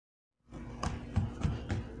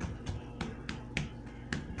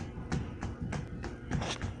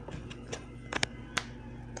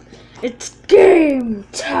It's game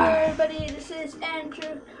time! Hey everybody, this is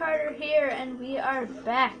Andrew Carter here, and we are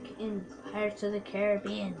back in Pirates of the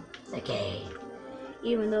Caribbean, the game.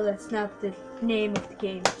 Even though that's not the name of the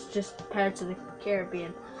game, it's just Pirates of the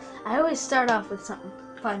Caribbean. I always start off with something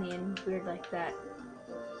funny and weird like that.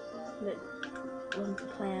 That wasn't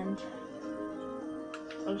planned.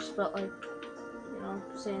 I just felt like,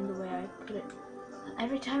 saying the way I put it.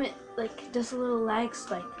 Every time it does a little lag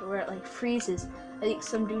spike where it freezes, I think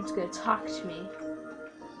some dude's gonna talk to me.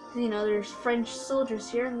 There's French soldiers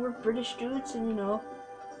here and we're British dudes, and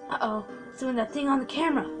uh-oh, it's doing that thing on the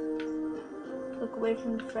camera. Look away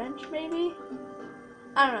from the French, maybe?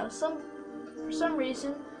 I don't know, for some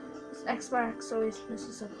reason, this Xbox always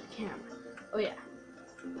messes up the camera. Oh yeah.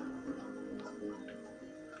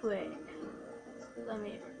 Wait.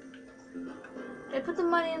 Did I put the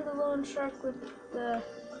money in the loan shark with the...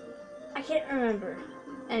 I can't remember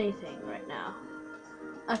anything right now.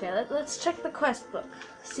 Okay, let's check the quest book.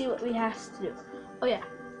 See what we have to do. Oh yeah,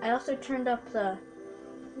 I also turned up the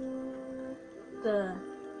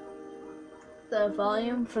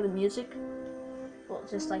volume for the music. Well,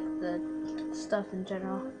 just like the stuff in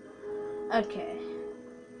general. Okay.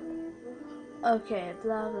 Okay,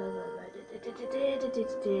 blah blah blah blah.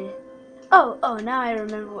 Oh, now I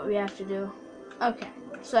remember what we have to do. Okay,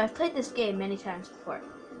 so I've played this game many times before.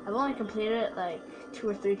 I've only completed it like 2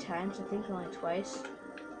 or 3 times, I think only twice.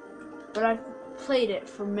 But I've played it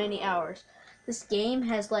for many hours. This game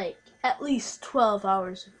has at least 12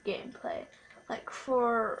 hours of gameplay.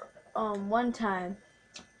 For one time,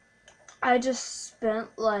 I just spent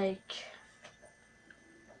like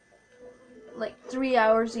 3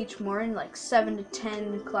 hours each morning, 7 to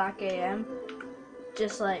 10 o'clock a.m.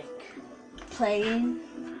 just playing.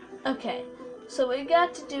 Okay, so what we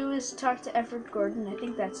got to do is talk to Everett Gordon. I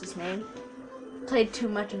think that's his name. Played too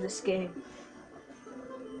much of this game.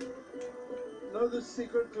 Know the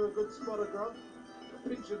secret to a good spotter grub?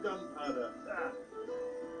 Pinch of gunpowder.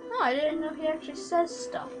 No, I didn't know he actually says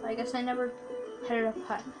stuff. I guess I never had it up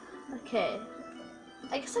high. Okay.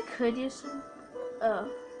 I guess I could use him.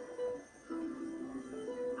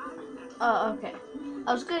 Oh, okay.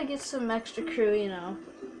 I was gonna get some extra crew,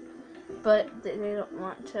 but they don't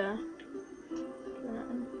want to.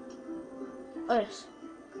 Oh yes.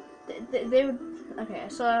 They would. Okay,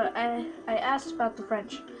 so I asked about the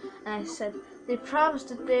French, and I said they promised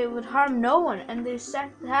that they would harm no one, and they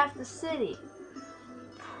sacked half the city.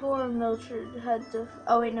 Poor Mildred had to.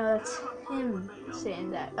 Oh wait, no, that's him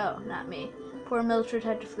saying that. Oh, not me. Poor Mildred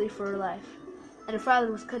had to flee for her life, and her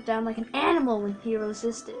father was cut down like an animal when he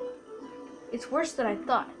resisted. It's worse than I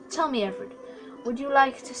thought. Tell me, Everett, would you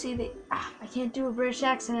like to see the... I can't do a British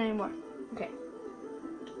accent anymore. Okay.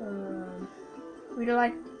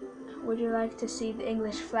 Would you like to see the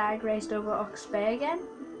English flag raised over Oxbay again?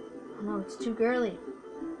 Oh, no, it's too girly.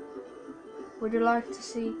 Would you like to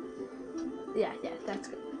see... Yeah, that's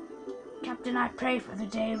good. Captain, I pray for the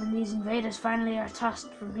day when these invaders finally are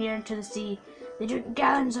tossed from here into the sea. They drink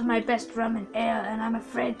gallons of my best rum and ale, and I'm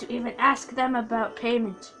afraid to even ask them about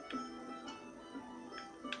payment.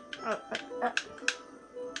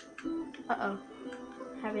 Uh-oh.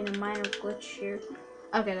 Having a minor glitch here.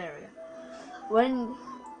 Okay, there we go.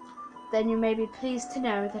 Then you may be pleased to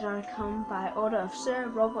know that I come by order of Sir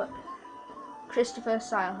Robert Christopher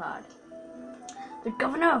Silehard, the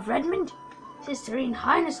Governor of Redmond. His Serene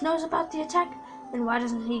Highness knows about the attack. Then why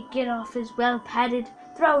doesn't he get off his well-padded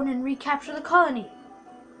throne and recapture the colony?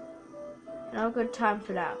 No good time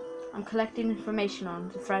for now. I'm collecting information on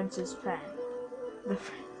the France's plan.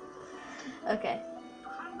 Okay.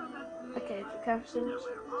 Okay,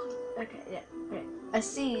 yeah. I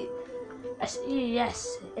see,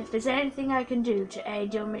 yes. If there's anything I can do to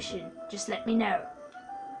aid your mission, just let me know.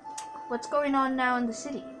 What's going on now in the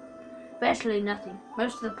city? Virtually nothing.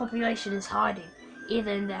 Most of the population is hiding,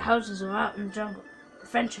 either in their houses or out in the jungle. The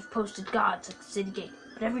French have posted guards at the city gate,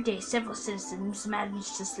 but every day several citizens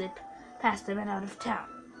manage to slip past them and out of town.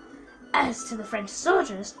 As to the French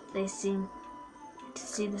soldiers, they seem to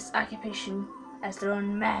see this occupation as their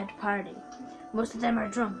own mad party. Most of them are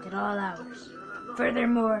drunk at all hours.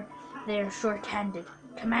 Furthermore, they are short-handed.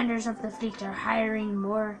 Commanders of the fleet are hiring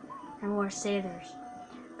more and more sailors,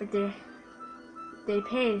 but they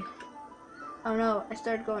pay. Oh no, I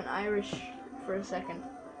started going Irish for a second.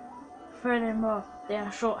 Furthermore, they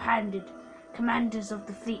are short-handed. Commanders of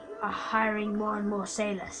the fleet are hiring more and more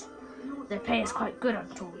sailors. Their pay is quite good, I'm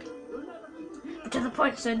told. But to the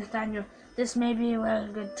point, Sir Nathaniel, this may be a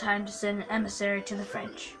good time to send an emissary to the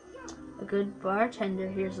French. A good bartender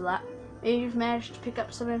hears a lot. Maybe you've managed to pick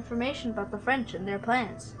up some information about the French and their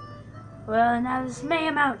plans. Well, now this may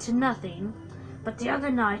amount to nothing, But the other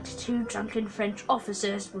night, 2 drunken French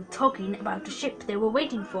officers were talking about a ship they were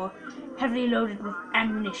waiting for, heavily loaded with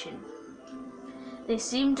ammunition. They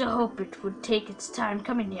seemed to hope it would take its time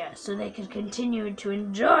coming here, so they could continue to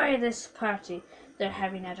enjoy this party they're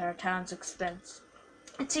having at our town's expense.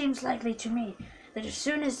 It seems likely to me that as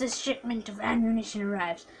soon as this shipment of ammunition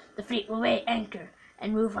arrives, the fleet will weigh anchor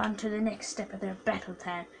and move on to the next step of their battle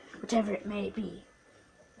plan, whatever it may be.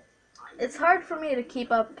 It's hard for me to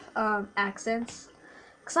keep up accents,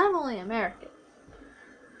 because I'm only American.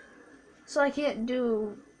 So I can't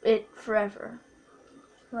do it forever.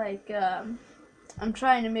 Like, I'm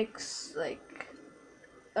trying to mix, like,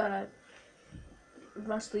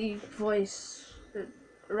 raspy voice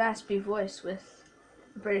with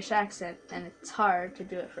a British accent, and it's hard to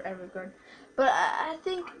do it for Evergarden. But I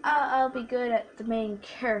think I'll be good at the main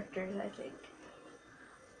characters, I think.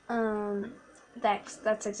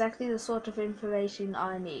 That's exactly the sort of information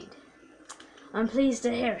I need. I'm pleased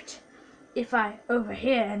to hear it. If I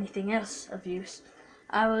overhear anything else of use,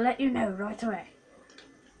 I will let you know right away.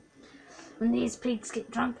 When these pigs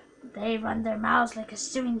get drunk, they run their mouths like a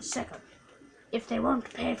stewing suckle. If they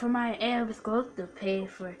won't pay for my ale with gold, they'll pay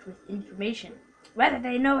for it with information, whether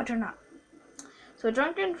they know it or not. So a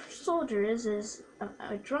drunken French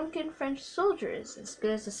soldier is as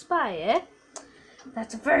good as a spy, eh?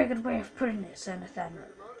 That's a very good way of putting it, Sir Nathaniel.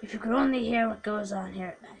 If you could only hear what goes on here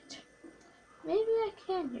at night. Maybe I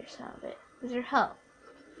can hear some of it, with your help.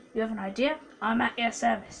 You have an idea? I'm at your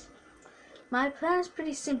service. My plan is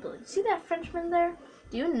pretty simple. You see that Frenchman there?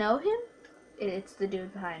 Do you know him? It's the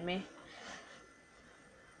dude behind me.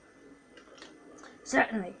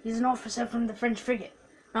 Certainly. He's an officer from the French frigate.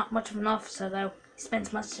 Not much of an officer, though. He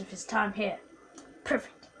spends much of his time here.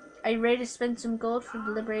 Perfect. Are you ready to spend some gold for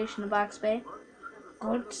the liberation of Oxbay?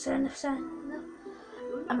 Gold, Sir Nathaniel?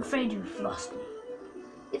 I'm afraid you've lost me.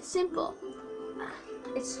 It's simple.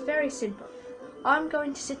 It's very simple. I'm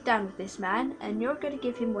going to sit down with this man, and you're going to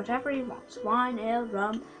give him whatever he wants. Wine, ale,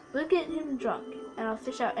 rum. We'll get him drunk, and I'll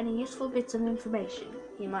fish out any useful bits of information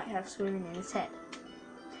he might have swimming in his head.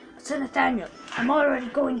 But Sir Nathaniel, I'm already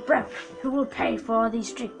going broke. Who will pay for all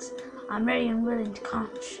these drinks? I'm ready and willing to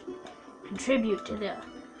contribute to the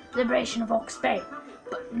liberation of Oxbay,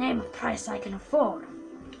 but name a price I can afford.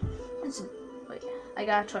 Listen, wait, I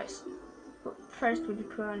got a choice. What price would you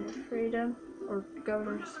put on your freedom, or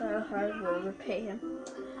Governor Salahard will repay him?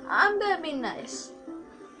 I'm gonna be nice.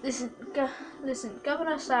 Listen,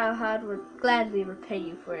 Governor Salahard would gladly repay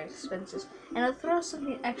you for your expenses, and I'll throw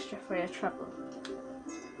something extra for your trouble.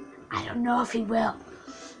 I don't know if he will.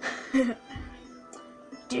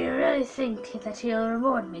 Do you really think that he'll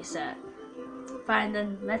reward me, sir? Fine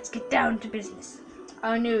then, let's get down to business.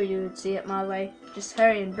 I knew you would see it my way. Just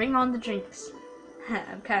hurry and bring on the drinks.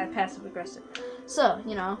 I'm kind of passive aggressive. So,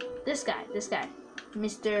 you know, this guy,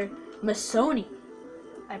 Mr. Massoni,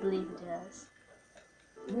 I believe it is.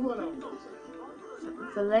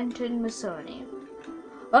 Valentin Massoni.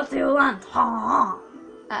 What do you want? Ha ha ha!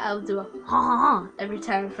 I'll do a ha ha ha every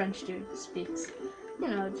time a French dude speaks. You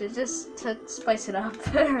know, just to spice it up.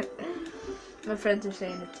 My friends are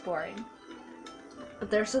saying it's boring. But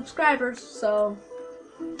they're subscribers, so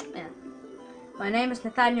yeah. My name is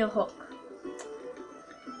Nathaniel Hook.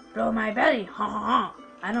 Blow my belly, ha ha ha.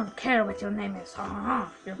 I don't care what your name is, ha ha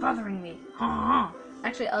ha. You're bothering me, ha ha ha.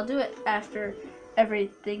 Actually, I'll do it after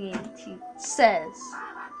everything he says.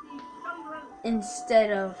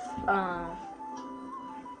 Instead of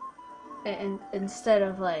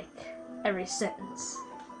like every sentence.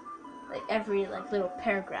 Like every little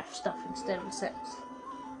paragraph stuff instead of a sentence.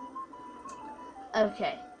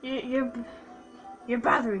 Okay. You're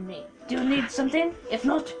bothering me. Do you need something? If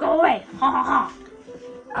not, go away. Ha ha ha.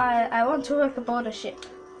 I want to work aboard a ship.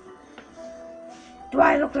 Do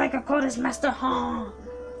I look like a quarter's master? Ha ha.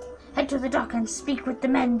 Head to the dock and speak with the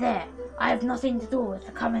men there. I have nothing to do with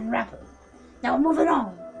the common rabble. Now moving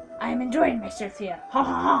on. I am enjoying myself here. Ha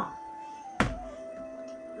ha ha.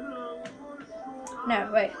 No,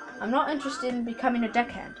 wait. I'm not interested in becoming a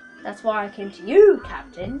deckhand. That's why I came to you,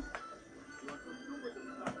 Captain.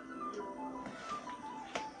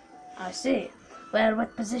 I see. Well,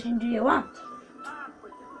 what position do you want?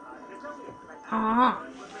 Ha ha.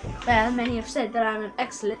 Well, many have said that I'm an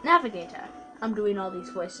excellent navigator. I'm doing all these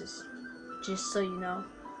voices, just so you know.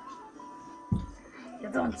 You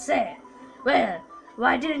don't say. Well,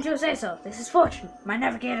 why didn't you say so? This is fortunate. My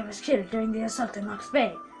navigator was killed during the assault on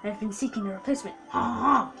Oxbay. I've been seeking a replacement. Ha ha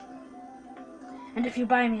ha. And if you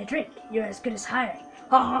buy me a drink, you're as good as hired.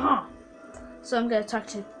 Ha ha ha. So I'm gonna talk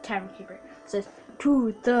to the tavern keeper. It says,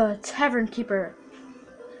 to the tavern keeper.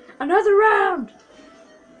 Another round!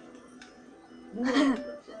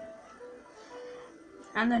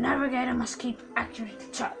 And the navigator must keep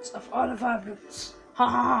accurate charts of all of our routes. Ha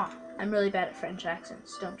ha ha. I'm really bad at French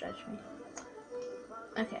accents, don't judge me.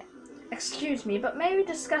 Okay. Excuse me, but may we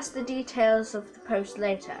discuss the details of the post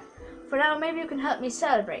later? For now, maybe you can help me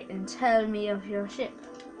celebrate and tell me of your ship.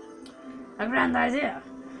 A grand idea.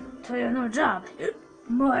 To your new job.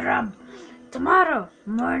 More tomorrow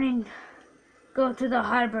morning, go to the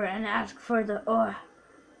harbor and ask for the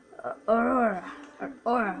Aurora,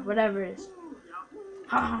 or whatever it is.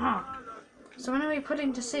 Ha ha ha. So when are we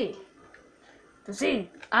putting to sea? To sea?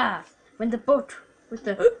 Ah, when the boat with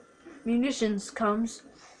the munitions comes.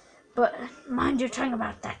 But mind your tongue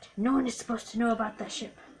about that. No one is supposed to know about that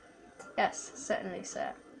ship. Yes, certainly,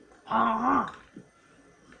 sir. Ha ha.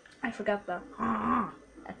 I forgot the Ha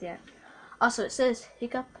at the end. Also, it says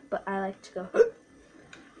hiccup, but I like to go,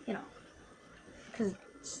 you know, because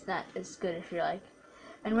it's not as good if you're like.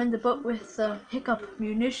 And when the boat with the hiccup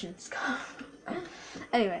munitions come.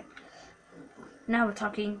 Anyway, now we're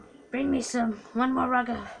talking. Bring me one more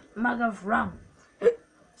mug of rum.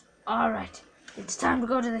 All right, it's time to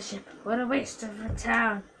go to the ship. What a waste of a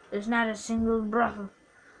town. There's not a single brothel.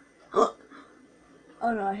 Oh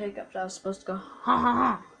no, I hiccuped. I was supposed to go. Ha ha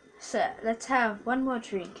ha. Sir, let's have one more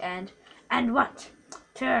drink and what?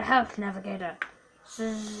 To your health, navigator.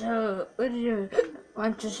 So, what do you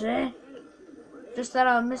want to say? just that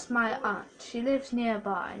I'll miss my aunt. She lives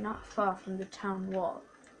nearby, not far from the town wall.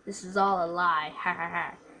 This is all a lie. Ha ha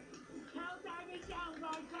ha.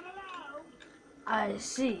 I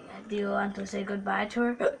see. Do you want to say goodbye to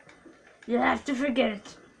her? You'll have to forget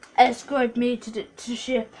it. Escort me to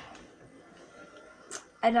ship.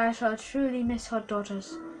 And I shall truly miss her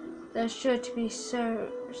daughters. There's sure to be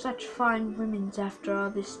such fine women after all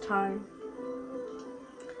this time.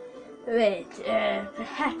 Wait,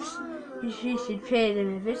 perhaps she should pay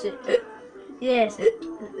them a visit. Yes,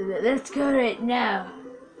 let's go right now.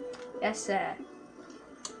 Yes, sir.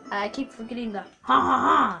 I keep forgetting the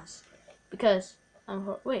Ha-ha-has. because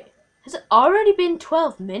wait, has it already been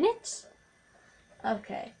 12 minutes?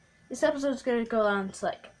 Okay, this episode's gonna go on to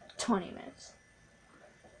like 20 minutes.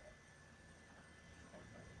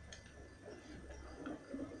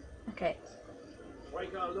 Okay.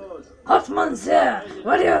 Wake our lords. Hotman, sir,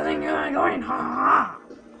 what do you think you're going? Ha-ha-ha.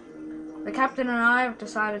 The captain and I have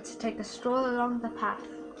decided to take a stroll along the path.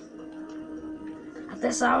 At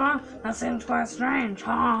this hour? That seems quite strange.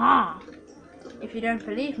 Ha-ha-ha. If you don't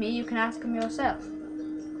believe me, you can ask him yourself.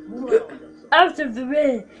 Out of the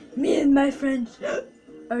way! Me and my friends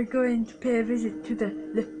are going to pay a visit to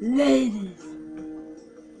the ladies.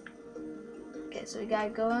 Okay, so we gotta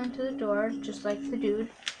go into the door, just like the dude.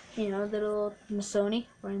 You know, the little Massoni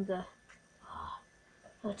wearing the...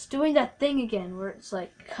 Oh, it's doing that thing again where it's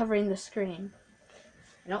like covering the screen.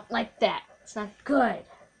 I don't like that. It's not good.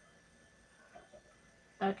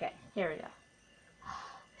 Okay, here we go.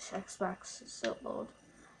 This Xbox is so old.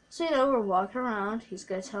 So, you know, we're walking around. He's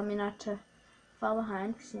gonna tell me not to fall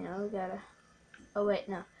behind, because, you know, we gotta... Oh, wait,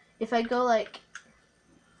 no. If I go, like...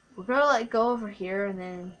 We're gonna, like, go over here, and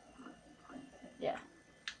then... Yeah.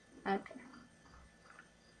 Okay.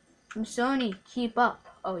 Massoni, keep up.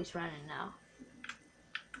 Oh, he's running now.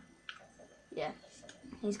 Yeah.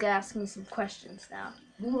 He's gonna ask me some questions now.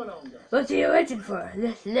 What are you waiting for?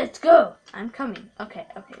 Let's go. I'm coming. Okay,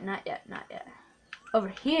 not yet, not yet. Over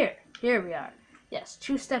here. Here we are. Yes,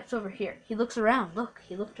 2 steps over here. He looks around. Look,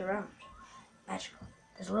 he looked around. Magical.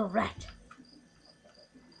 There's a little rat.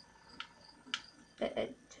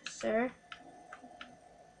 Sir?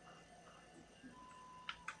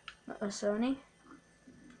 Massoni?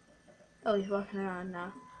 Oh, he's walking around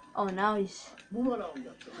now. Oh, now he's...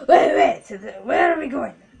 Wait. Where are we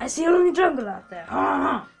going? I see only jungle out there. Ha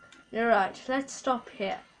ha. You're right. Let's stop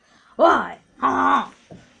here. Why? Ha ha.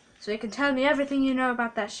 So you can tell me everything you know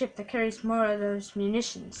about that ship that carries more of those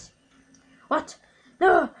munitions. What?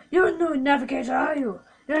 No, you're no navigator, are you?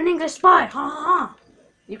 You're an English spy. Ha ha.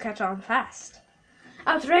 You catch on fast.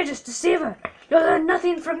 Outrageous deceiver. You'll learn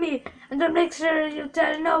nothing from me, and then make sure you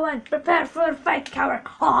tell no one. Prepare for a fight, coward.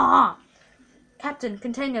 Ha ha ha. Captain,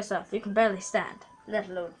 contain yourself. You can barely stand, let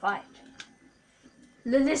alone fight.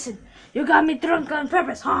 Listen, you got me drunk on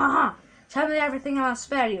purpose. Ha ha ha. Tell me everything and I'll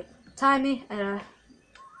spare you. Tie me and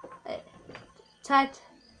tight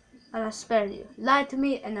and I'll spare you. Lie to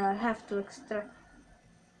me and I'll have to extract...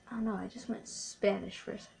 Oh no, I just went Spanish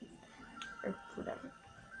for a second. Or whatever.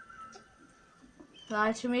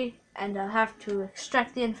 Lie to me and I'll have to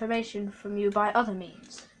extract the information from you by other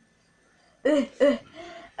means.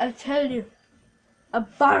 I'll tell you. A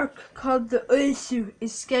bark called the Oisu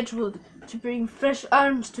is scheduled to bring fresh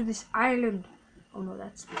arms to this island. Oh no,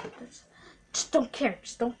 that's just don't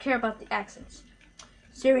care about the accents.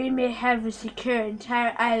 so we may have a secure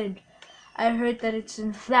entire island. I heard that it's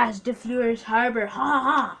in Flas de Fleur's harbor. Ha ha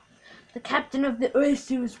ha! The captain of the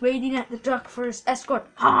Oiseau is waiting at the dock for his escort.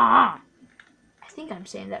 Ha ha ha! I think I'm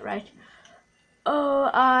saying that right.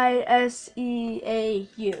 Oiseau.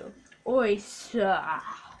 Oiseau.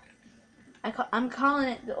 I'm calling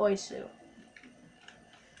it the Oiseau.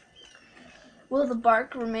 Will the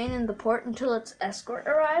bark remain in the port until its escort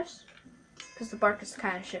arrives? Because the bark is the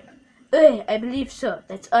kind of ship. I believe so.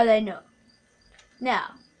 That's all I know.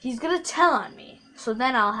 Now, he's going to tell on me, so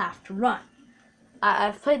then I'll have to run.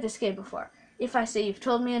 I've played this game before. If I say you've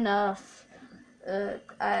told me enough,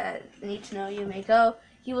 I need to know, you may go,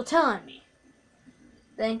 he will tell on me.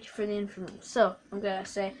 Thank you for the information. So, I'm going to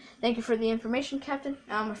say, thank you for the information, Captain.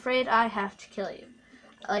 Now, I'm afraid I have to kill you.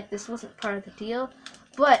 Like, this wasn't part of the deal,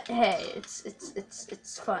 but hey,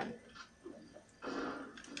 it's fun.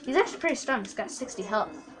 He's actually pretty strong. He's got 60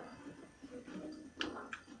 health.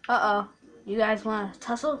 Uh-oh. You guys want to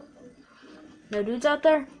tussle? No dudes out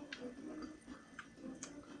there?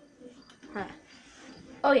 Huh.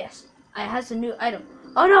 Oh, yes. I has a new item.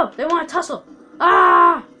 Oh, no! They want to tussle!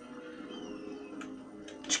 Ah!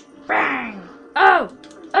 Bang! Oh!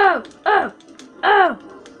 Oh! Oh! Oh!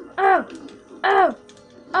 Oh! Oh!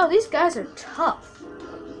 Oh, these guys are tough.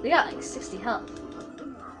 They got like 60 health.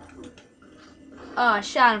 Oh, I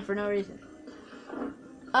shot him for no reason.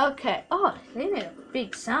 Okay. Oh, they made a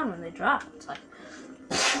big sound when they dropped. It's like...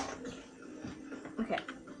 Okay.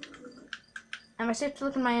 Am I safe to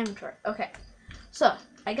look in my inventory? Okay. So,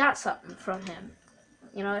 I got something from him.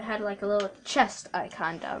 You know, it had like a little chest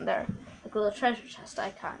icon down there. Like a little treasure chest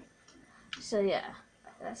icon. So, yeah.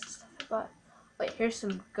 That's the stuff I bought. Wait, here's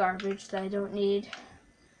some garbage that I don't need.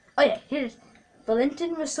 Oh, yeah. Here's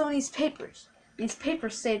Valentin Massoni's papers. These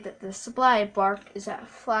papers say that the supply bark is at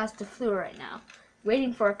Flas de Fleur right now,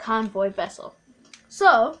 waiting for a convoy vessel.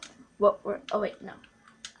 So, oh wait, no.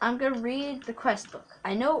 I'm gonna read the quest book.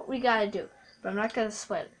 I know what we gotta do, but I'm not gonna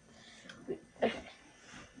spoil it. Okay.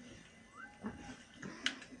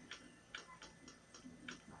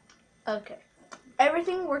 Okay.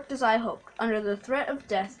 Everything worked as I hoped. Under the threat of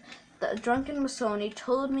death, the drunken Massoni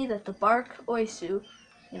told me that the bark Oiseau,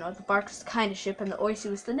 you know, the bark is the kind of ship and the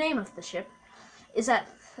Oiseau is the name of the ship, is at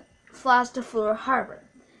Flas de Fleur harbor.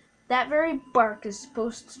 That very bark is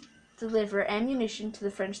supposed to deliver ammunition to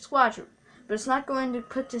the French squadron, but it's not going to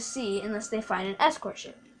put to sea unless they find an escort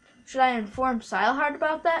ship. Should I inform Seilhard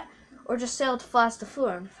about that, or just sail to Flas de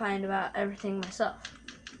Fleur and find about everything myself?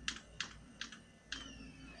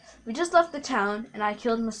 We just left the town, and I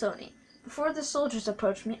killed Massoni. Before the soldiers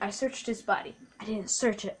approached me, I searched his body. I didn't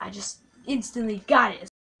search it, I just instantly got it.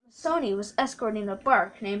 Massoni was escorting a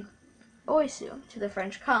bark named Oiseau to the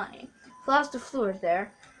French colony. Flas de Fleur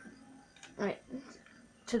there. Right.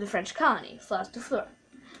 To the French colony, Flas de Fleur.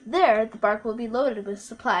 There, the bark will be loaded with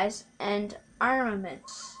supplies and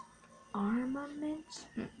armaments. Armaments?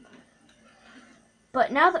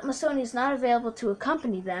 But now that Massoni is not available to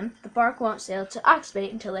accompany them, the bark won't sail to Oxbay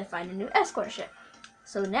until they find a new escort ship.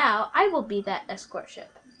 So now, I will be that escort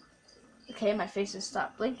ship. Okay, my face has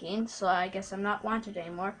stopped blinking, so I guess I'm not wanted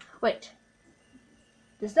anymore. Wait.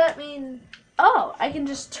 Does that mean... Oh, I can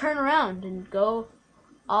just turn around and go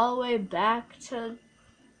all the way back to...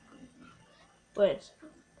 Wait,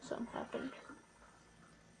 something happened.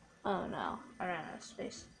 Oh no, I ran out of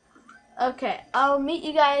space. Okay, I'll meet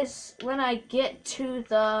you guys when I get to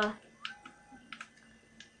the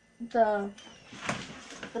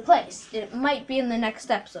place. It might be in the next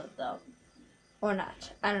episode though, or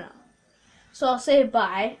not. I don't know. So I'll say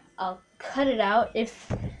bye. I'll cut it out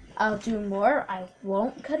if I'll do more. I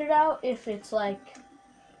won't cut it out if it's like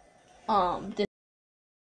this